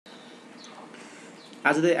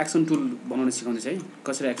आज चाहिँ action tool बनाउन सिकाउँदैछ है।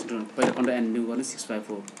 कसरी एक्सन टुल पहिला कन्ट्रोल एन्ड न्यू गर्ने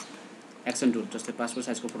 6x4 एक्सन टुल। जस्तै पासपोर्ट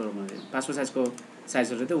साइजको फोटोहरू बनाउँदै पासपोर्ट साइजको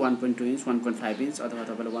साइजहरू चाहिँ 1.2 इन्च 1.5 इन्च अथवा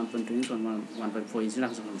तपाईँले 1.2 इन्च 1.4 इन्च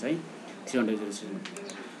राख्न सक्नुहुन्छ है 300 रेजोल्युसन।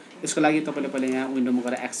 यसको लागि तपाईँले पहिला यहाँ विन्डोमा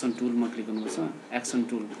गएर एक्सन टुलमा क्लिक गर्नुपर्छ। एक्सन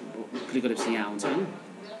टुल क्लिक गरेपछि यहाँ आउँछ होइन।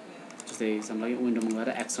 जस्तै एक्जाम्पल लागि विन्डोमा गएर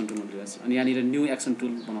एक्सन टुलमा क्लिक गर्छ अनि यहाँनिर न्यू एक्सन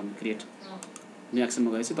टुल बनाउनु क्रिएट न्यू एक्सनमा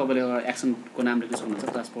गएपछि तपाईँले एउटा एक्सनको नाम लेख्न सक्नुहुन्छ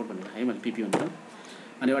पासपोर्ट भनेर है मैले पिपी भनेर।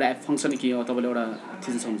 अनि एउटा फङ्सन की तपाईँले एउटा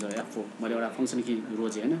थिच्न सक्नुहुन्छ F4 मैले एउटा फङ्सन की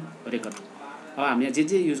रोजेँ होइन रेकर्ड। अब हामीले यहाँ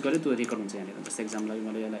जे युज गऱ्यो त्यो रेकर्ड हुन्छ यहाँनिर। जस्तै एक्जाम्पल लागि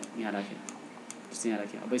मैले यसलाई यहाँ राखेँ जस्तै यहाँ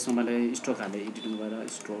राखेँ। अब यसमा मैले स्ट्रोक हालेँ एडिटिङ गएर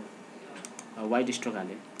स्ट्रोक वाइट स्ट्रोक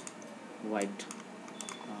हालेँ वाइट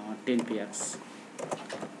 10 px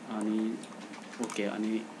अनि ओके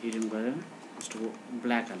अनि एडिटिङ गरेर स्ट्रोक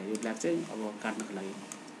ब्ल्याक हालेँ। यो ब्ल्याक चाहिँ अब काट्नको लागि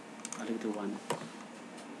अलिकति 1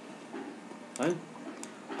 है।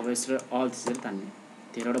 अब यसरी अल थिचेर तान्ने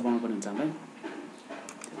धेरैवटा बनाउनु पर्ने हुन्छ हामीलाई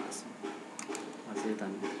अझै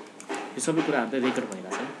तान्ने। यो सबै कुराहरू चाहिँ रेकर्ड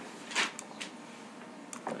भइरहेछ।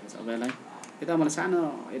 अब यसलाई यता मलाई सानो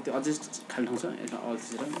यति अझै खाली ठाउँ छ यता अल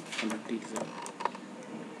थिचेर कन्ट्रोल टी थिचेर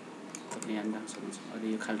तपाईँले यहाँ राख्न सक्नुहुन्छ। अहिले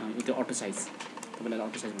यो खाली ठाउँ यो अटो साइज तपाईँलाई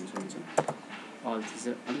अटो साइज भन्न सक्नुहुन्छ। अल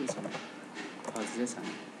थिचेर अलिकति सानो अल थिचेर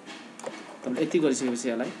सानो तपाईँले यति गरिसकेपछि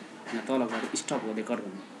यसलाई यहाँ तल गएर स्टप रेकर्ड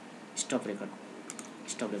गर्नु स्टप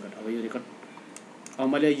रेकर्ड। अब यो रेकर्ड अब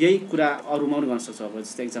मैले यही कुरा अरूमा पनि गर्न सक्छु। अब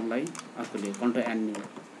जस्तै एक्जाम्पललाई अर्कोले कन्ट्रोल एन्ड न्यू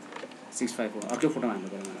 6x4 अर्कै फोटोमा हाल्नु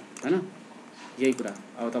पऱ्यो मलाई होइन यही कुरा।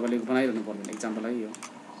 अब तपाईँले बनाइरहनु पर्दैन। एक्जाम्पललाई यो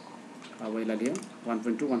अब यसलाई लियो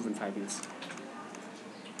 1.2 1.5 इन्च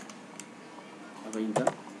अब इन्टर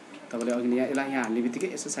तपाईँले अघि यसलाई यहाँ हाल्ने बित्तिकै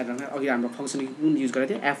यसो साइड राख्दा अघि हाम्रो फङ्सन कुन युज गरेको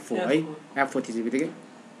थियो F4 है F4 थिच्ने बित्तिकै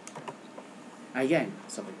आइगयो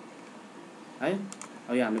सबै है।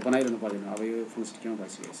 अब यो हामीले बनाइरहनु पर्दैन। अब यो फङ्सन केमा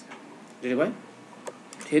भइसकेको छ रेडी भयो।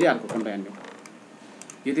 फेरि अर्को कन्ट्रोल एन्ड न्यू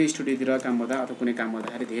यो चाहिँ स्टुडियोतिर काम गर्दा अथवा कुनै काम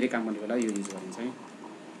गर्दाखेरि धेरै काम गर्ने बेला यो युज गरिन्छ है।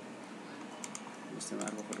 जस्तै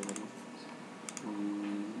अर्को फोटो गर्नु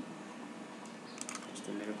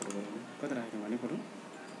जस्तै मेरो फोटो गर्नु कता राखेको भने फोटो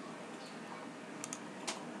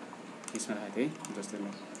यसमा राखेको थिएँ है। जस्तै म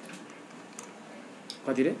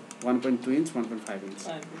कति रे 1.2 इन्च 1.5 इन्च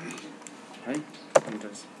है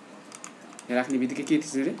इन्टर यहाँ राख्ने बित्तिकै के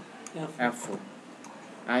थिच्ने रे F4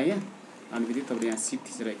 आयो यहाँ अनि बित्तिकै तपाईँले यहाँ सिट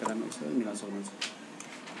थिचेर एकतामा यसो मिलाउन सक्नुहुन्छ।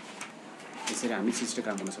 यसरी हामी छिटो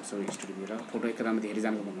काम गर्न सक्छौँ स्टुडियोतिर। फोटो एकतामा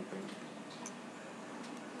धेरैजनाको बनाउनु पऱ्यो।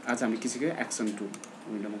 आज हामीले के सिक्यो एक्सन टुल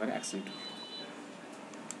विन्डोमा गएर एक्सन टुल।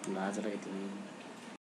 ल आजलाई यति नै।